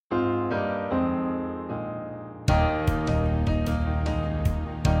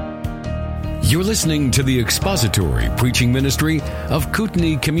You're listening to the expository preaching ministry of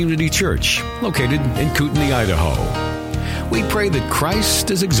Kootenai Community Church, located in Kootenai, Idaho. We pray that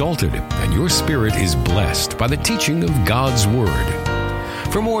Christ is exalted and your spirit is blessed by the teaching of God's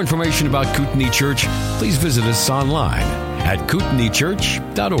Word. For more information about Kootenai Church, please visit us online at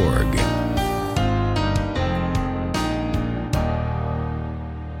kootenaichurch.org.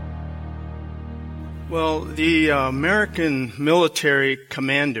 Well, the American military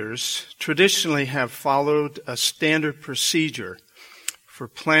commanders traditionally have followed a standard procedure for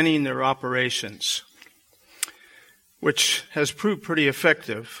planning their operations, which has proved pretty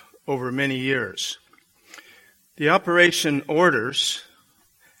effective over many years. The operation orders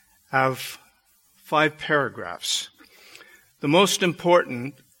have 5 paragraphs, the most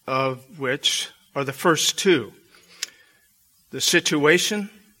important of which are the first 2, the situation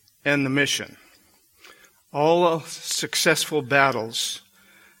and the mission. All successful battles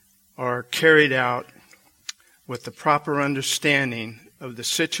are carried out with the proper understanding of the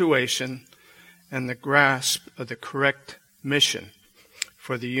situation and the grasp of the correct mission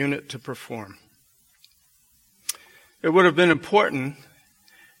for the unit to perform. It would have been important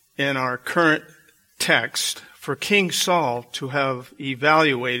in our current text for King Saul to have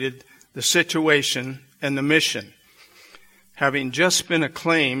evaluated the situation and the mission. Having just been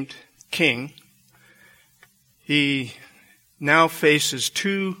acclaimed king, he now faces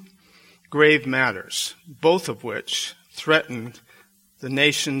 2 grave matters, both of which threatened the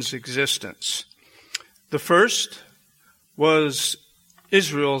nation's existence. The first was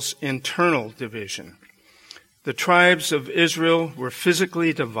Israel's internal division. The tribes of Israel were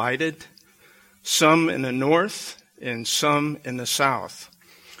physically divided, some in the north and some in the south,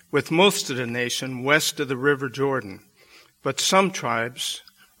 with most of the nation west of the River Jordan, but some tribes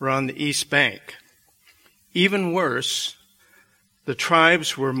were on the east bank. Even worse, the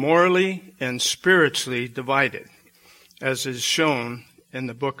tribes were morally and spiritually divided, as is shown in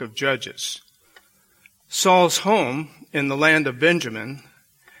the book of Judges. Saul's home in the land of Benjamin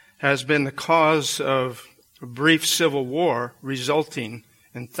has been the cause of a brief civil war resulting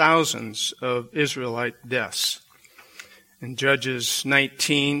in thousands of Israelite deaths. In Judges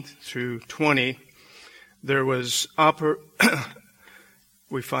 19 through 20, there was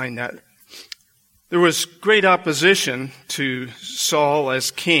There was great opposition to Saul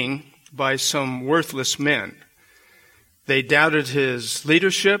as king by some worthless men. They doubted his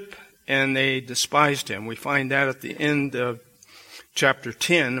leadership and they despised him. We find that at the end of chapter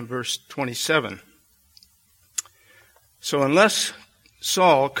 10, verse 27. So unless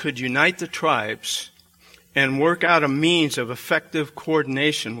Saul could unite the tribes and work out a means of effective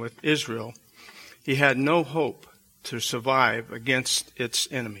coordination with Israel, he had no hope to survive against its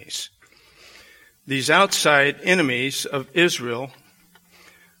enemies. These outside enemies of Israel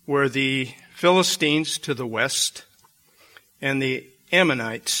were the Philistines to the west and the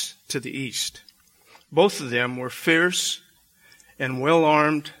Ammonites to the east. Both of them were fierce and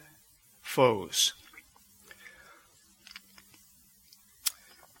well-armed foes.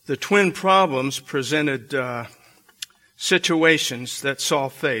 The twin problems presented situations that Saul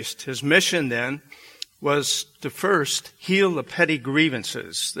faced. His mission then was to first heal the petty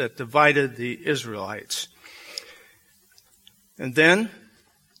grievances that divided the Israelites. And then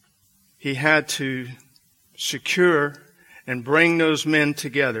he had to secure and bring those men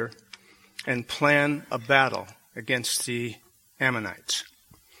together and plan a battle against the Ammonites.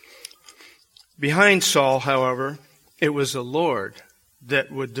 Behind Saul, however, it was the Lord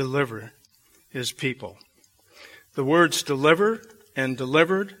that would deliver his people. The words deliver and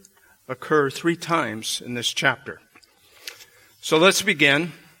delivered occur 3 times in this chapter. So let's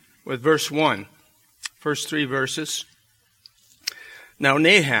begin with verse 1. First 3 verses. Now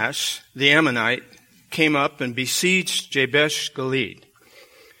Nahash, the Ammonite, came up and besieged Jabesh Gilead.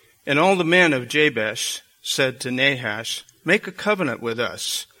 And all the men of Jabesh said to Nahash, "Make a covenant with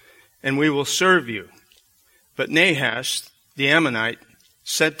us, and we will serve you." But Nahash, the Ammonite,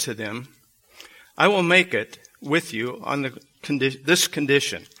 said to them, "I will make it with you on this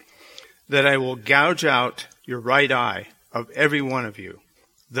condition, that I will gouge out your right eye of every one of you.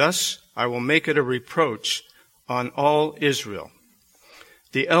 Thus I will make it a reproach on all Israel."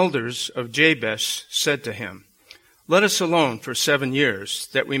 The elders of Jabesh said to him, "Let us alone for 7 years,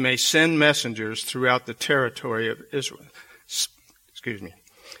 that we may send messengers throughout the territory of Israel."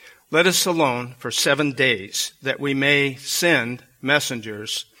 Let us alone for 7 days, that we may send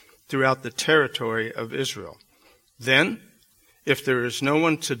messengers throughout the territory of Israel. Then, if there is no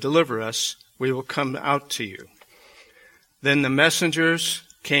one to deliver us, we will come out to you. Then the messengers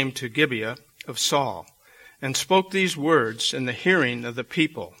came to Gibeah of Saul and spoke these words in the hearing of the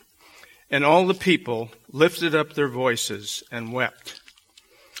people. And all the people lifted up their voices and wept.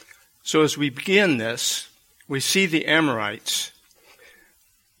 So as we begin this, we see the Amorites.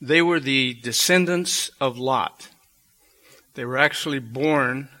 They were the descendants of Lot. They were actually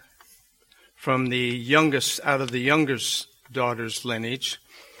born from the youngest, out of the youngest daughter's lineage,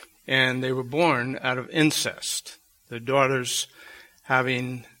 and they were born out of incest. The daughters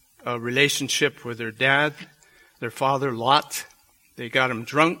having a relationship with their dad, their father Lot. They got him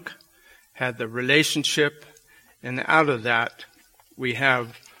drunk, had the relationship, and out of that we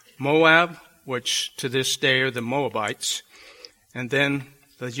have Moab, which to this day are the Moabites, and then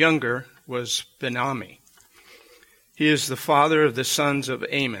the younger was Ben-Ammi. He is the father of the sons of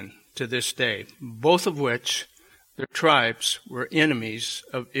Ammon to this day, both of which their tribes were enemies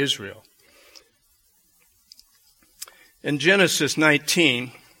of Israel. In Genesis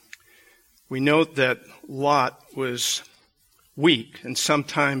 19, we note that Lot was weak and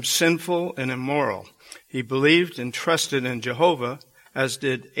sometimes sinful and immoral. He believed and trusted in Jehovah, as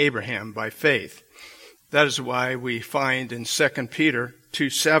did Abraham by faith. That is why we find in 2 Peter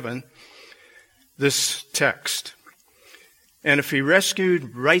 2:7 this text. And if he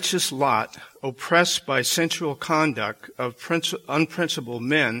rescued righteous Lot, oppressed by sensual conduct of unprincipled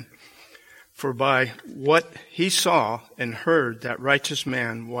men, for by what he saw and heard that righteous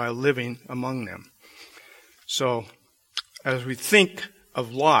man while living among them. So, as we think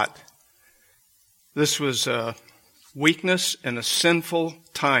of Lot, this was a weakness and a sinful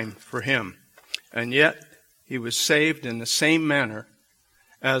time for him. And yet, he was saved in the same manner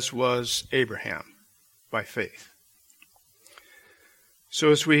as was Abraham, by faith. So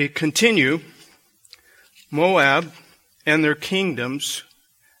as we continue, Moab and their kingdoms,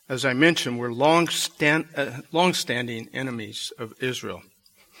 as I mentioned, were long-standing enemies of Israel.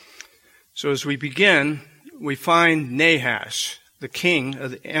 So as we begin, we find Nahash, the king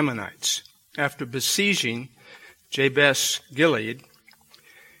of the Ammonites. After besieging Jabesh Gilead,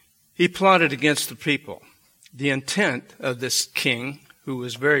 he plotted against the people. The intent of this king, who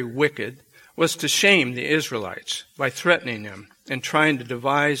was very wicked, was to shame the Israelites by threatening them and trying to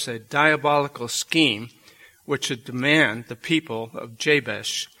devise a diabolical scheme which would demand the people of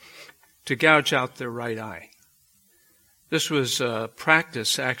Jabesh to gouge out their right eye. This was a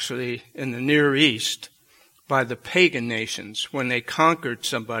practice actually in the Near East by the pagan nations. When they conquered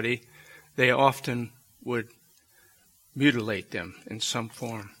somebody, they often would mutilate them in some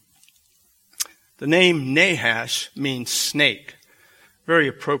form. The name Nahash means snake, very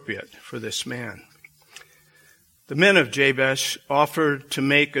appropriate for this man. The men of Jabesh offered to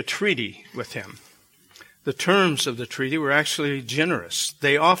make a treaty with him. The terms of the treaty were actually generous.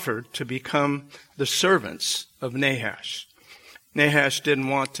 They offered to become the servants of Nahash. Nahash didn't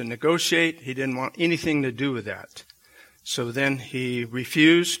want to negotiate. He didn't want anything to do with that. So then he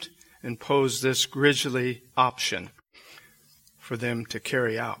refused and posed this grisly option for them to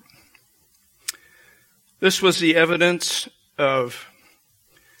carry out. This was the evidence of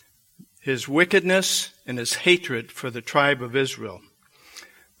his wickedness and his hatred for the tribe of Israel.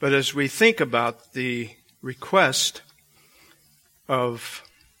 But as we think about the request of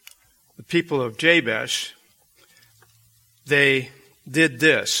the people of Jabesh, they did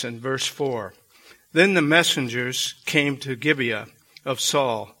this in verse 4. Then the messengers came to Gibeah of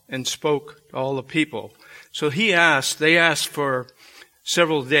Saul and spoke to all the people. So they asked for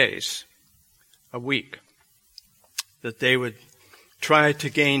several days, a week, that they would try to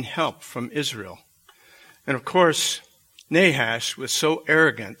gain help from Israel. And of course, Nahash was so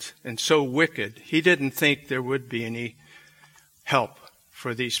arrogant and so wicked, he didn't think there would be any help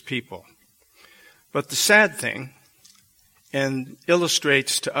for these people. But the sad thing, and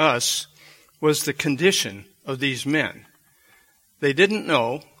illustrates to us, was the condition of these men. They didn't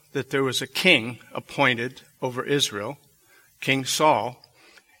know that there was a king appointed over Israel, King Saul,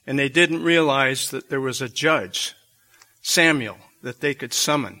 and they didn't realize that there was a judge, Samuel, that they could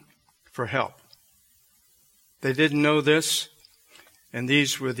summon for help. They didn't know this, and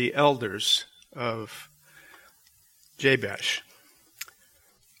these were the elders of Jabesh.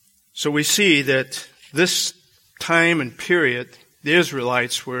 So we see that this time and period, the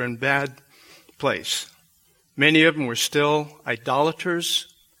Israelites were in bad place. Many of them were still idolaters.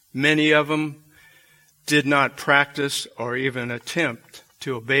 Many of them did not practice or even attempt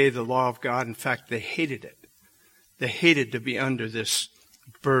to obey the law of God. In fact, they hated it. They hated to be under this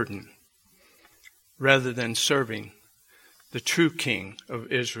burden rather than serving the true King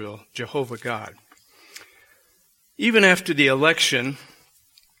of Israel, Jehovah God. Even after the election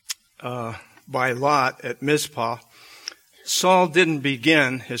by Lot at Mizpah, Saul didn't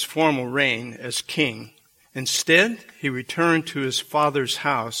begin his formal reign as king Instead, he returned to his father's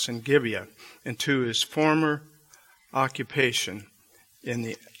house in Gibeah and to his former occupation in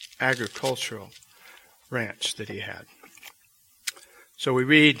the agricultural ranch that he had. So we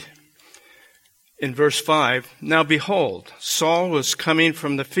read in verse 5, "Now behold, Saul was coming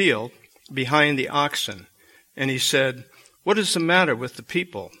from the field behind the oxen, and he said, 'What is the matter with the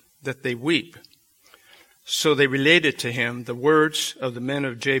people, that they weep?' So they related to him the words of the men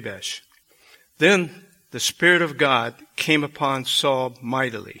of Jabesh. Then the Spirit of God came upon Saul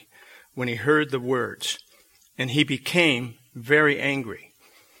mightily when he heard the words, and he became very angry."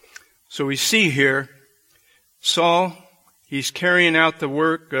 So we see here Saul, he's carrying out the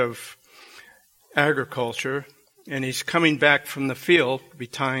work of agriculture, and he's coming back from the field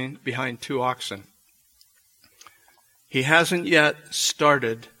behind 2 oxen. He hasn't yet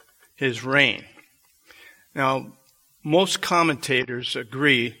started his reign. Now, most commentators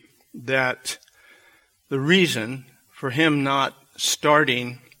agree that the reason for him not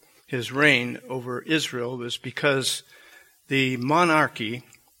starting his reign over Israel was because the monarchy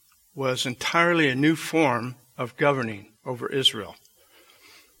was entirely a new form of governing over Israel.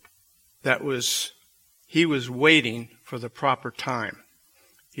 He was waiting for the proper time.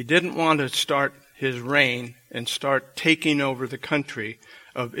 He didn't want to start his reign and start taking over the country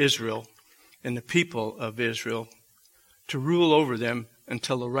of Israel and the people of Israel to rule over them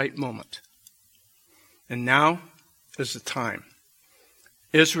until the right moment. And now is the time.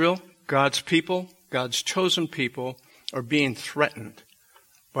 Israel, God's people, God's chosen people, are being threatened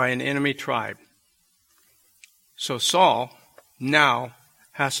by an enemy tribe. So Saul now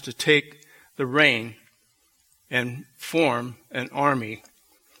has to take the reign and form an army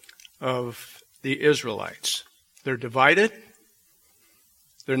of the Israelites. They're divided.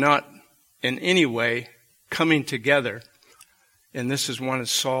 They're not in any way coming together. And this is one of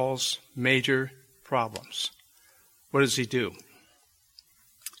Saul's major problems. What does he do?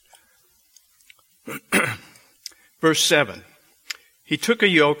 Verse 7. "He took a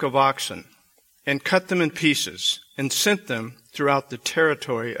yoke of oxen and cut them in pieces and sent them throughout the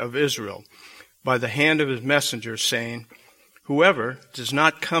territory of Israel by the hand of his messengers, saying, 'Whoever does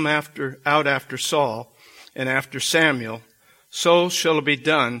not come out after Saul and after Samuel, so shall it be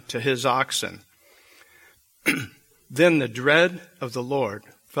done to his oxen.' Then the dread of the Lord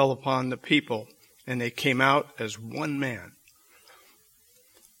fell upon the people, and they came out as one man."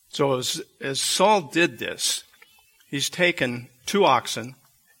 So as Saul did this, he's taken 2 oxen,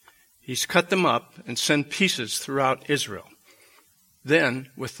 he's cut them up and sent pieces throughout Israel.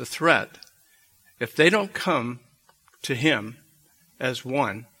 Then, with the threat, if they don't come to him as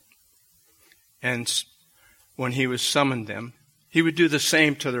one, and when he was summoned them, he would do the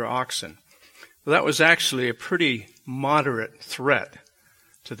same to their oxen. Well, that was actually a pretty moderate threat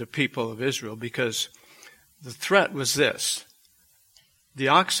to the people of Israel, because the threat was this. The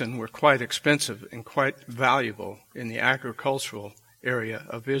oxen were quite expensive and quite valuable in the agricultural area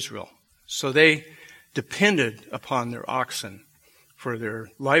of Israel. So they depended upon their oxen for their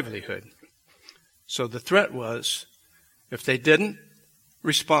livelihood. So the threat was, if they didn't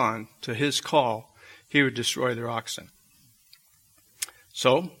respond to his call, he would destroy their oxen.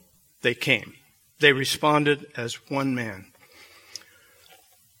 So they came. They responded as one man.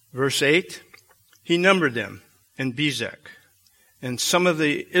 Verse 8, "He numbered them in Bezek, and some of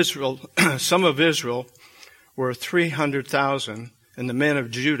Israel were 300,000, and the men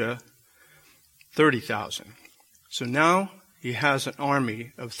of Judah 30,000. So now he has an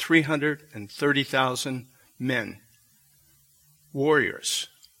army of 330,000 men, warriors,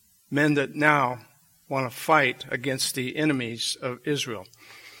 men that now want to fight against the enemies of Israel.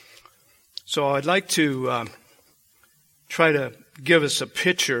 So I'd like to try to give us a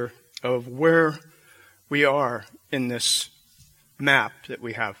picture of where we are in this map that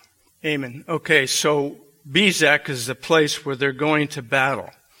we have. Amen. Okay, so Bezek is the place where they're going to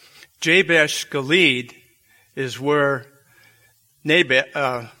battle. Jabesh Gilead is where Nahash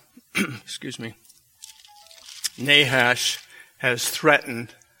has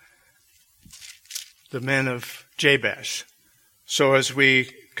threatened the men of Jabesh. So as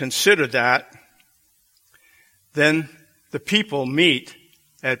we consider that, then the people meet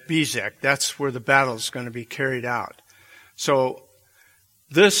at Bezek. That's where the battle is going to be carried out. So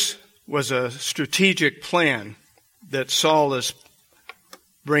this was a strategic plan that Saul is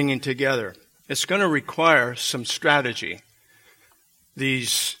bringing together. It's going to require some strategy.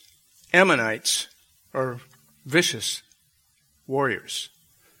 These Ammonites are vicious warriors.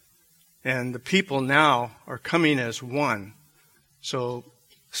 And the people now are coming as one. So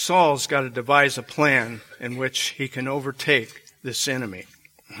Saul's got to devise a plan in which he can overtake this enemy.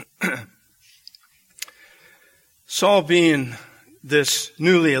 Saul, being this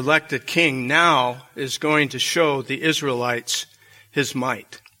newly elected king, now is going to show the Israelites his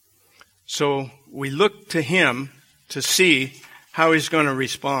might. So we look to him to see how he's going to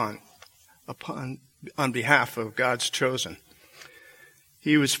respond on behalf of God's chosen.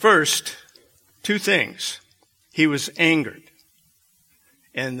 He was first two things. He was angered,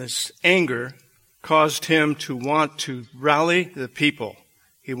 and this anger caused him to want to rally the people.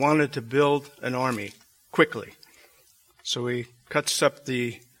 He wanted to build an army quickly. So he cuts up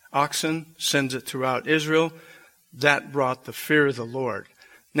the oxen, sends it throughout Israel. That brought the fear of the Lord.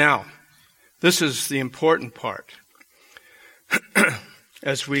 Now, this is the important part.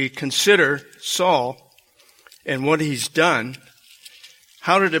 As we consider Saul and what he's done,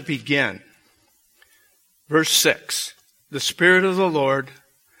 how did it begin? Verse 6, the Spirit of the Lord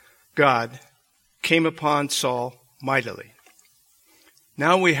God came upon Saul mightily.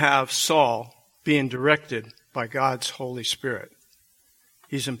 Now we have Saul being directed by God's Holy Spirit.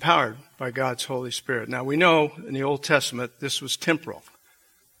 He's empowered by God's Holy Spirit. Now we know in the Old Testament this was temporal.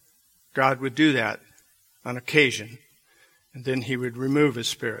 God would do that on occasion, and then he would remove his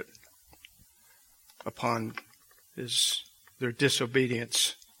Spirit upon their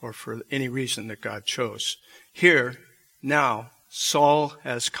disobedience or for any reason that God chose. Here, now, Saul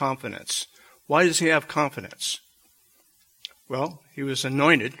has confidence. Why does he have confidence? Well, he was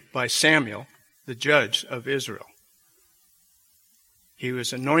anointed by Samuel, the judge of Israel. He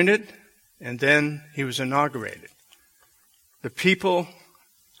was anointed, and then he was inaugurated. The people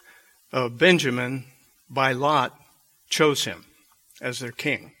of Benjamin, by lot, chose him as their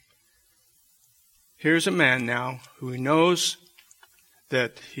king. Here's a man now who knows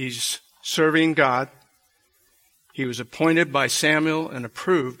that he's serving God. He was appointed by Samuel and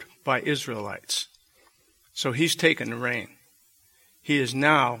approved by Israelites. So he's taken the reign. He is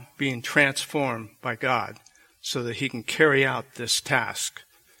now being transformed by God so that he can carry out this task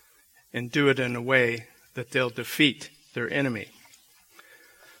and do it in a way that they'll defeat their enemy.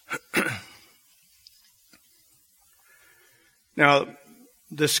 Now,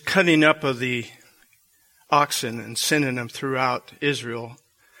 this cutting up of the oxen and sending them throughout Israel,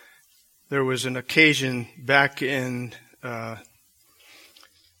 there was an occasion back in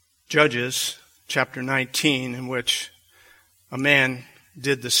Judges chapter 19 in which a man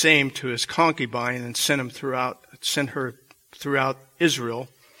did the same to his concubine and sent her throughout Israel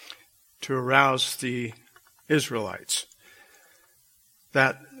to arouse the Israelites.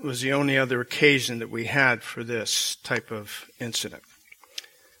 That was the only other occasion that we had for this type of incident.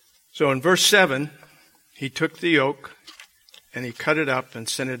 So in verse 7, he took the yoke and he cut it up and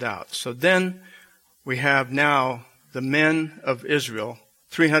sent it out. So then we have now the men of Israel,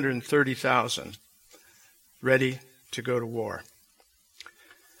 330,000, ready to go to war.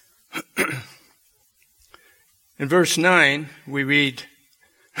 In verse 9, we read,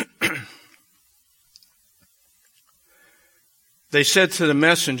 they said to the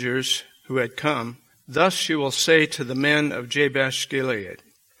messengers who had come, thus you will say to the men of Jabesh Gilead,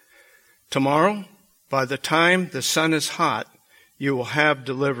 tomorrow, by the time the sun is hot, you will have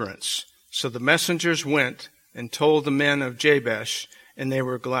deliverance. So the messengers went and told the men of Jabesh, and they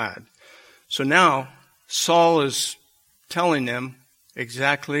were glad. So now Saul is telling them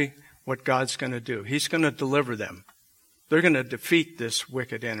exactly what God's going to do. He's going to deliver them. They're going to defeat this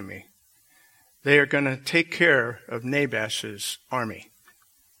wicked enemy. They are going to take care of Nabash's army.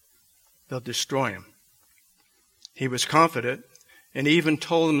 They'll destroy him. He was confident and even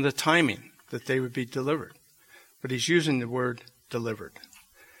told them the timing that they would be delivered. But he's using the word delivered.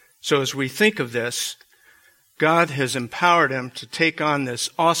 So as we think of this, God has empowered him to take on this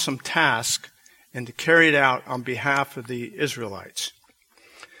awesome task and to carry it out on behalf of the Israelites.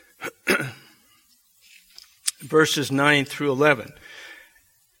 Verses 9 through 11.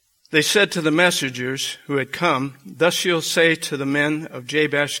 They said to the messengers who had come, thus you'll say to the men of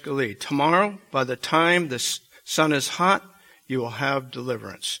Jabesh Gilead, tomorrow, by the time the sun is hot, you will have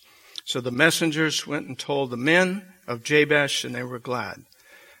deliverance. So the messengers went and told the men of Jabesh, and they were glad.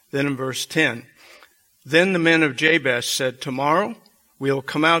 Then in verse 10, then the men of Jabesh said, tomorrow we will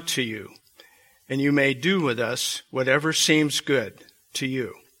come out to you, and you may do with us whatever seems good to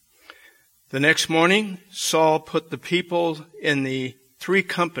you. The next morning, Saul put the people in the 3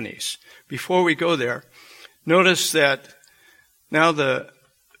 companies. Before we go there, notice that now the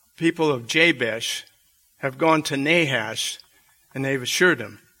people of Jabesh have gone to Nahash, and they've assured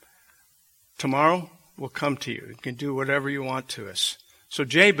him, tomorrow we'll come to you. You can do whatever you want to us. So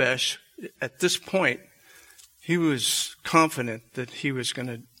Jabesh, at this point, he was confident that he was going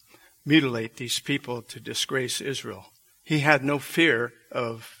to mutilate these people to disgrace Israel. He had no fear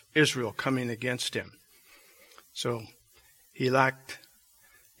of Israel coming against him. So he lacked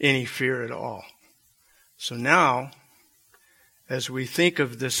any fear at all. So now, as we think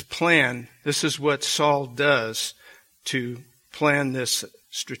of this plan, this is what Saul does to plan this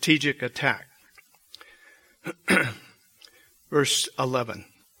strategic attack. Verse 11.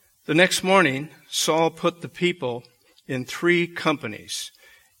 The next morning, Saul put the people in 3 companies,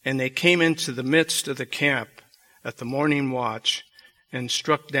 and they came into the midst of the camp at the morning watch and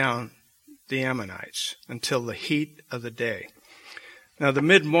struck down the Ammonites until the heat of the day. Now, the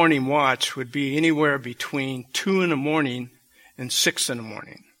mid-morning watch would be anywhere between 2 a.m. and 6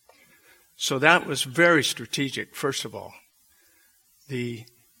 a.m. So that was very strategic, first of all. The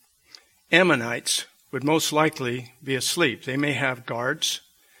Ammonites would most likely be asleep. They may have guards,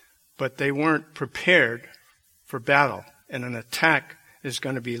 but they weren't prepared for battle, and an attack is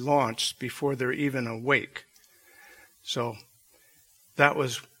going to be launched before they're even awake. So that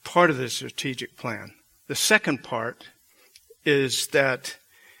was part of the strategic plan. The second part is that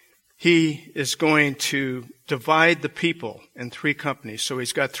he is going to divide the people in 3 companies. So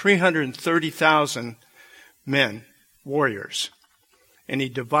he's got 330,000 men, warriors, and he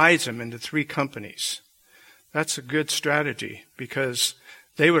divides them into 3 companies. That's a good strategy because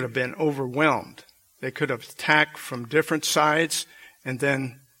they would have been overwhelmed. They could have attacked from different sides and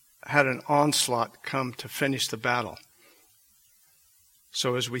then had an onslaught come to finish the battle.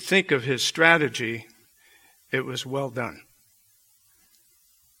 So as we think of his strategy, it was well done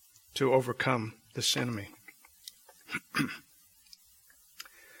to overcome this enemy.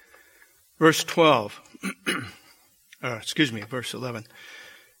 Verse 12. Verse 11.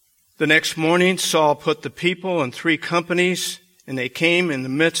 The next morning, Saul put the people in 3 companies, and they came in the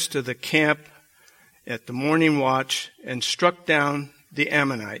midst of the camp at the morning watch and struck down the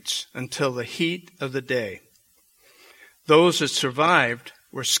Ammonites until the heat of the day. Those that survived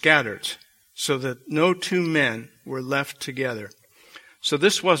were scattered, so that no 2 men were left together. So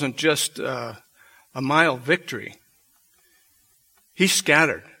this wasn't just a mild victory. He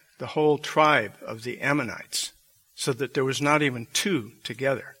scattered the whole tribe of the Ammonites so that there was not even 2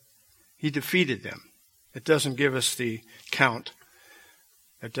 together. He defeated them. It doesn't give us the count.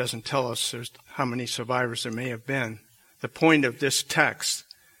 It doesn't tell us how many survivors there may have been. The point of this text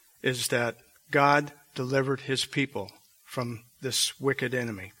is that God delivered his people from this wicked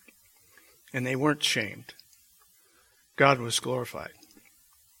enemy. And they weren't shamed. God was glorified.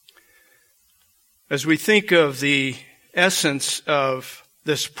 As we think of the essence of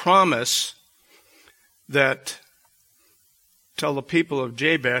this promise that tell the people of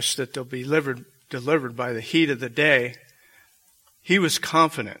Jabesh that they'll be delivered by the heat of the day, he was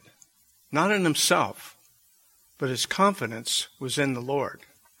confident, not in himself, but his confidence was in the Lord.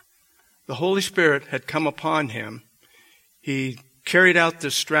 The Holy Spirit had come upon him. He carried out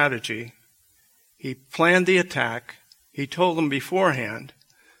this strategy. He planned the attack. He told them beforehand,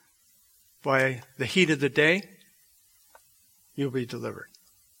 by the heat of the day, you'll be delivered.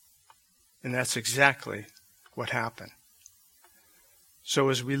 And that's exactly what happened. So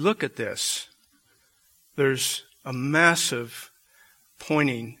as we look at this, there's a massive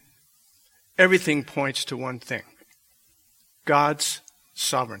pointing. Everything points to one thing: God's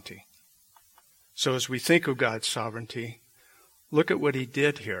sovereignty. So as we think of God's sovereignty, look at what he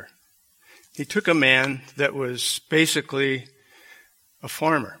did here. He took a man that was basically a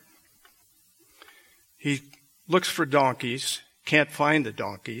farmer. He looks for donkeys, can't find the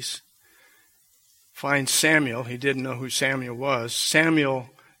donkeys. Finds Samuel. He didn't know who Samuel was.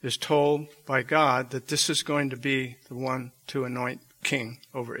 Samuel is told by God that this is going to be the one to anoint king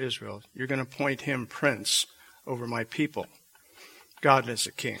over Israel. You're going to appoint him prince over my people. God is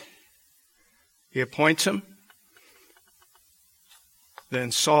the king. He appoints him.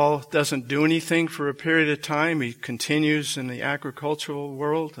 Then Saul doesn't do anything for a period of time. He continues in the agricultural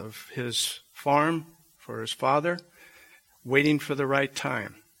world of his farm for his father, waiting for the right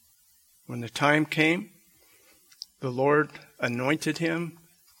time. When the time came, the Lord anointed him.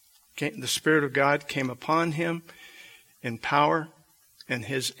 The Spirit of God came upon him in power, and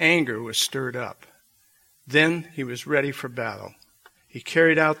his anger was stirred up. Then he was ready for battle. He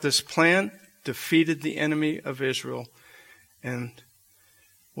carried out this plan, defeated the enemy of Israel, and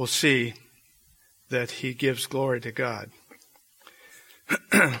we'll see that he gives glory to God.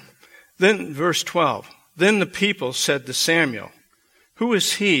 Then, verse 12, then the people said to Samuel, who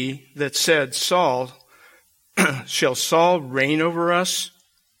is he that said, shall Saul reign over us?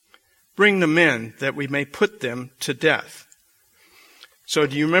 Bring the men that we may put them to death. So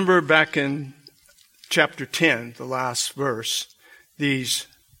do you remember back in chapter 10, the last verse, these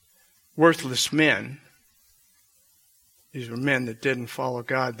worthless men, these were men that didn't follow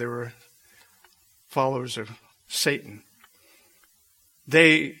God. They were followers of Satan.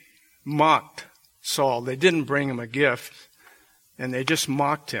 They mocked Saul. They didn't bring him a gift, and they just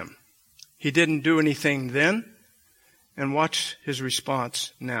mocked him. He didn't do anything then, and watch his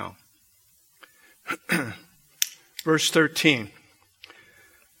response now. Verse 13.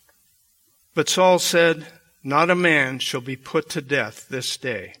 But Saul said, "Not a man shall be put to death this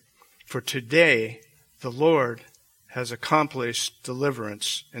day, for today the Lord has accomplished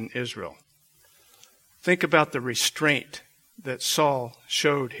deliverance in Israel." Think about the restraint that Saul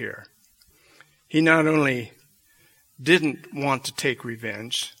showed here. He not only didn't want to take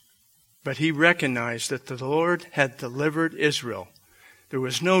revenge, but he recognized that the Lord had delivered Israel. There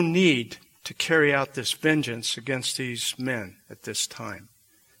was no need to carry out this vengeance against these men at this time.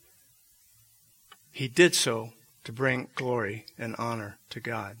 He did so to bring glory and honor to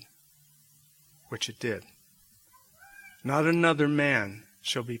God, which it did. Not another man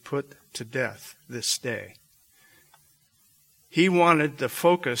shall be put to death this day. He wanted the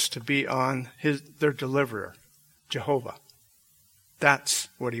focus to be on their deliverer, Jehovah. That's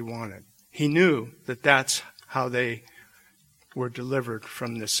what he wanted. He knew that that's how they were delivered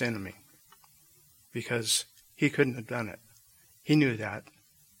from this enemy, because he couldn't have done it. He knew that.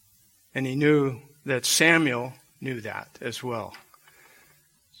 And he knew that Samuel knew that as well.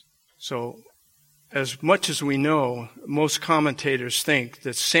 So, as much as we know, most commentators think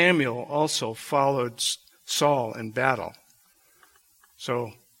that Samuel also followed Saul in battle.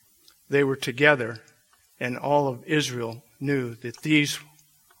 So, they were together, and all of Israel knew that these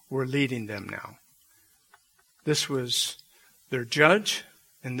were leading them now. This was their judge,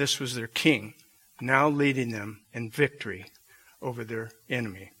 and this was their king, now leading them in victory over their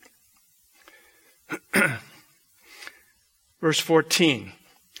enemy. Verse 14.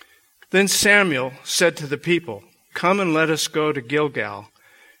 Then Samuel said to the people, "Come and let us go to Gilgal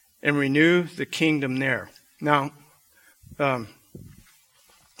and renew the kingdom there." Now, I'll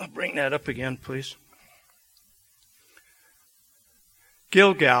bring that up again, please.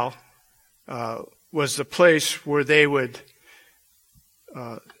 Gilgal was the place where they would,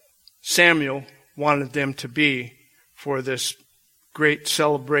 Samuel wanted them to be for this great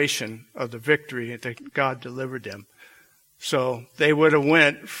celebration of the victory that God delivered them. So they would have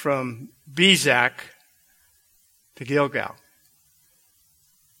went from Bezek to Gilgal.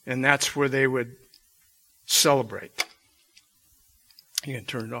 And that's where they would celebrate. You can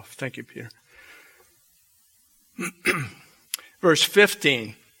turn it off. Thank you, Peter. Verse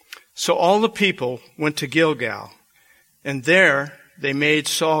 15. So all the people went to Gilgal, and there they made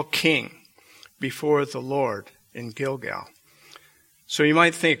Saul king before the Lord in Gilgal. So you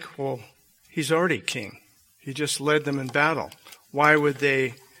might think, well, he's already king. He just led them in battle. Why would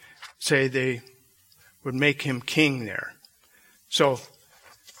they say they would make him king there? So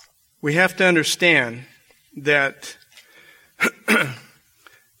we have to understand that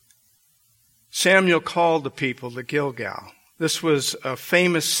Samuel called the people to Gilgal. This was a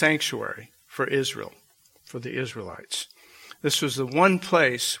famous sanctuary for Israel, for the Israelites. This was the one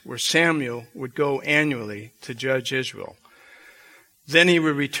place where Samuel would go annually to judge Israel. Then he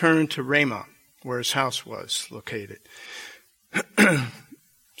would return to Ramah, where his house was located.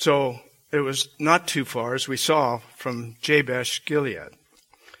 So it was not too far, as we saw, from Jabesh Gilead.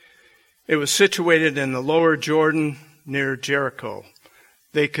 It was situated in the lower Jordan near Jericho.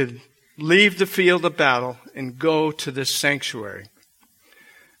 They could leave the field of battle and go to this sanctuary.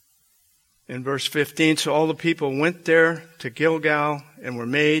 In verse 15, so all the people went there to Gilgal and were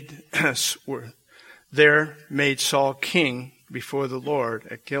made Saul king before the Lord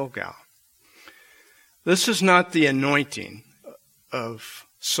at Gilgal. This is not the anointing of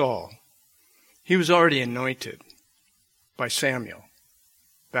Saul. He was already anointed by Samuel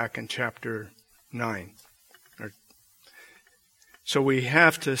back in chapter 9. So we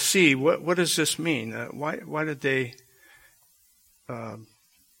have to see, what does this mean? Why did they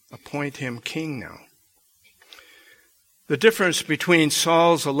appoint him king now? The difference between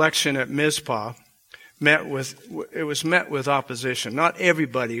Saul's election at Mizpah was met with opposition. Not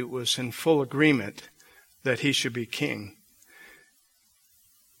everybody was in full agreement that he should be king.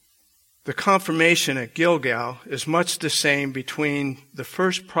 The confirmation at Gilgal is much the same between the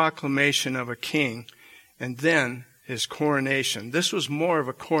first proclamation of a king and then his coronation. This was more of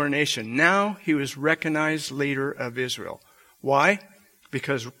a coronation. Now he was recognized leader of Israel. Why?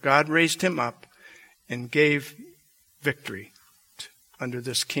 Because God raised him up and gave victory under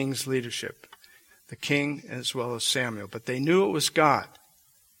this king's leadership. The king as well as Samuel. But they knew it was God.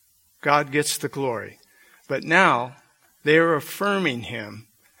 God gets the glory. But now they are affirming him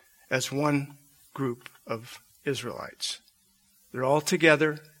as one group of Israelites. They're all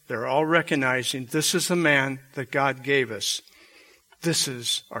together. They're all recognizing this is the man that God gave us. This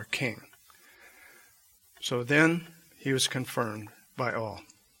is our king. So then he was confirmed by all.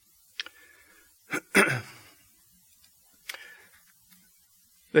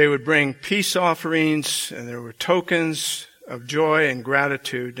 They would bring peace offerings, and there were tokens of joy and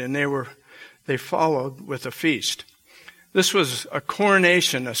gratitude, and they followed with a feast. This was a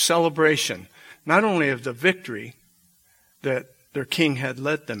coronation, a celebration, not only of the victory that their king had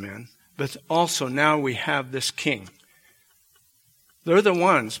led them in, but also now we have this king. They're the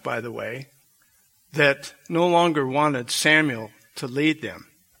ones, by the way, that no longer wanted Samuel to lead them.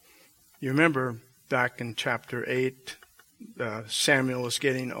 You remember back in chapter 8, Samuel was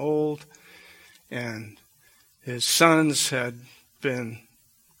getting old, and his sons had been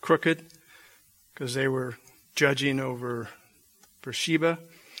crooked because they were judging over Bathsheba.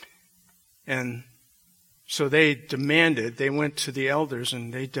 And so they went to the elders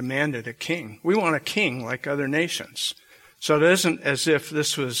and they demanded a king. We want a king like other nations. So it isn't as if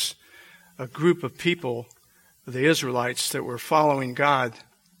this was a group of people, the Israelites, that were following God.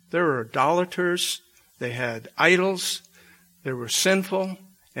 They were idolaters, they had idols, they were sinful,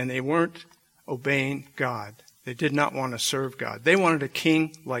 and they weren't obeying God. They did not want to serve God. They wanted a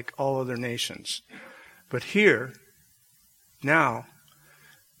king like all other nations. But here, now,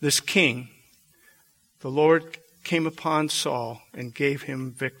 this king, the Lord came upon Saul and gave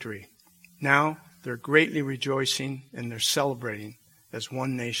him victory. Now they're greatly rejoicing and they're celebrating as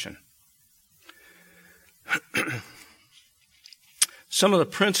one nation. Some of the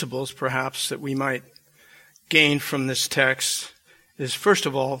principles, perhaps, that we might gain from this text is, first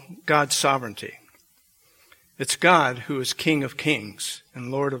of all, God's sovereignty. It's God who is King of kings and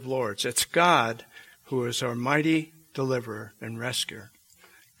Lord of lords. It's God who is our mighty deliverer and rescuer.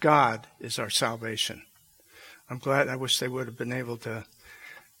 God is our salvation. I'm glad, I wish they would have been able to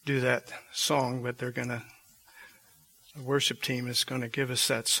do that song, but the worship team is going to give us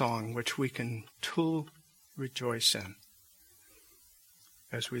that song, which we can too rejoice in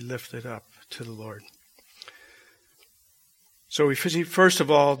as we lift it up to the Lord. So we see, first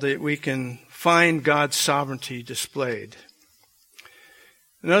of all, that we can find God's sovereignty displayed.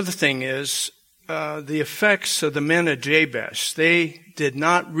 Another thing is the effects of the men of Jabesh. They did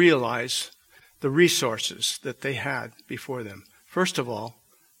not realize the resources that they had before them. First of all,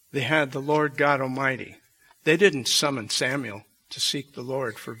 they had the Lord God Almighty. They didn't summon Samuel to seek the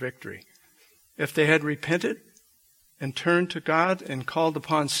Lord for victory. If they had repented and turned to God and called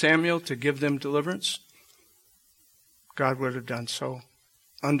upon Samuel to give them deliverance, God would have done so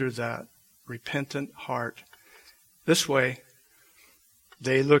under that repentant heart. This way,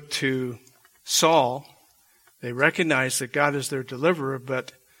 they looked to Saul. They recognized that God is their deliverer,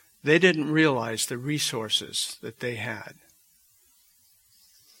 but they didn't realize the resources that they had.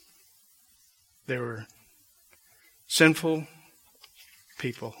 They were sinful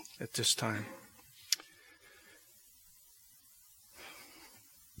people at this time.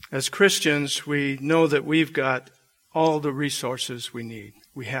 As Christians, we know that we've got all the resources we need.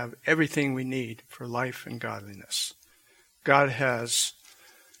 We have everything we need for life and godliness. God has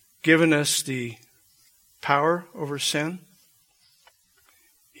given us the power over sin.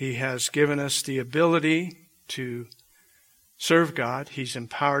 He has given us the ability to serve God. He's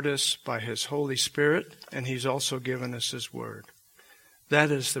empowered us by His Holy Spirit, and He's also given us His Word. That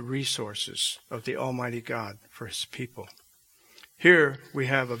is the resources of the Almighty God for His people. Here we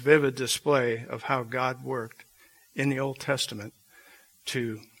have a vivid display of how God worked in the Old Testament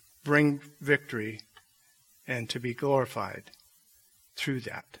to bring victory and to be glorified through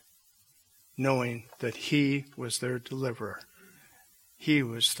that, knowing that He was their deliverer. He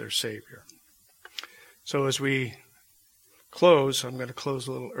was their Savior. So as we close, I'm going to close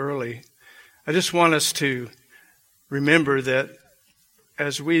a little early, I just want us to remember that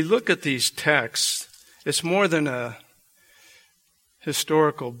as we look at these texts, it's more than a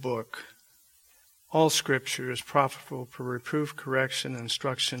historical book. All Scripture is profitable for reproof, correction, and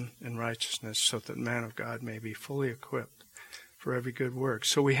instruction in righteousness, so that the man of God may be fully equipped for every good work.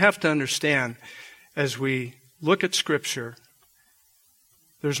 So we have to understand, as we look at Scripture,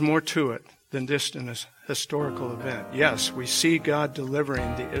 there's more to it than just an historical event. Yes, we see God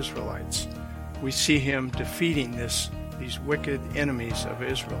delivering the Israelites. We see Him defeating these wicked enemies of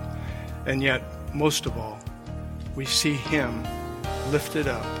Israel. And yet, most of all, we see Him lifted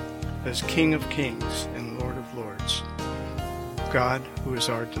up as King of kings and Lord of lords, God who is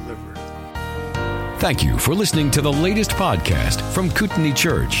our deliverer. Thank you for listening to the latest podcast from Kootenai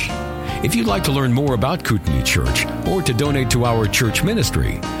Church. If you'd like to learn more about Kootenai Church or to donate to our church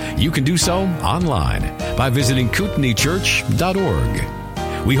ministry, you can do so online by visiting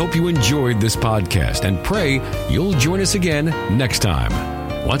kootenaichurch.org. We hope you enjoyed this podcast and pray you'll join us again next time.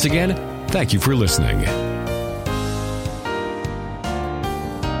 Once again, thank you for listening.